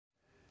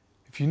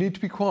If you need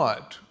to be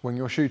quiet when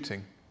you're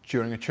shooting,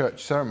 during a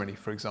church ceremony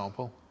for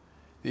example,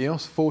 the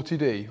EOS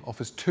 40D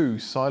offers two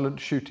silent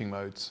shooting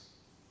modes.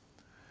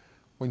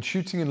 When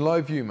shooting in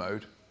live view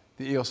mode,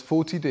 the EOS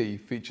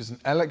 40D features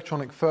an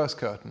electronic first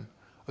curtain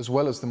as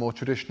well as the more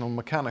traditional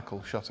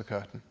mechanical shutter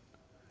curtain.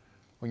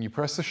 When you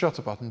press the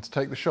shutter button to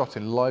take the shot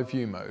in live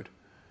view mode,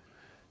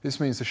 this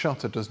means the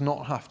shutter does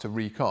not have to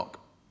recock.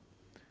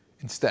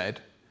 Instead,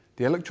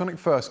 the electronic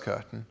first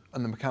curtain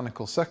and the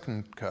mechanical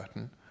second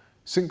curtain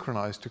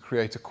synchronize to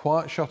create a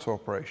quiet shutter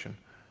operation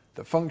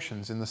that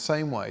functions in the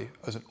same way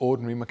as an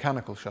ordinary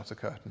mechanical shutter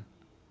curtain.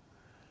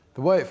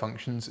 The way it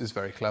functions is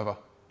very clever.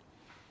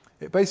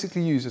 It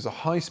basically uses a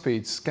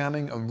high-speed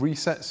scanning and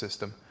reset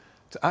system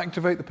to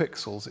activate the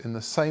pixels in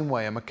the same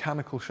way a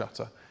mechanical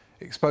shutter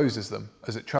exposes them as it travels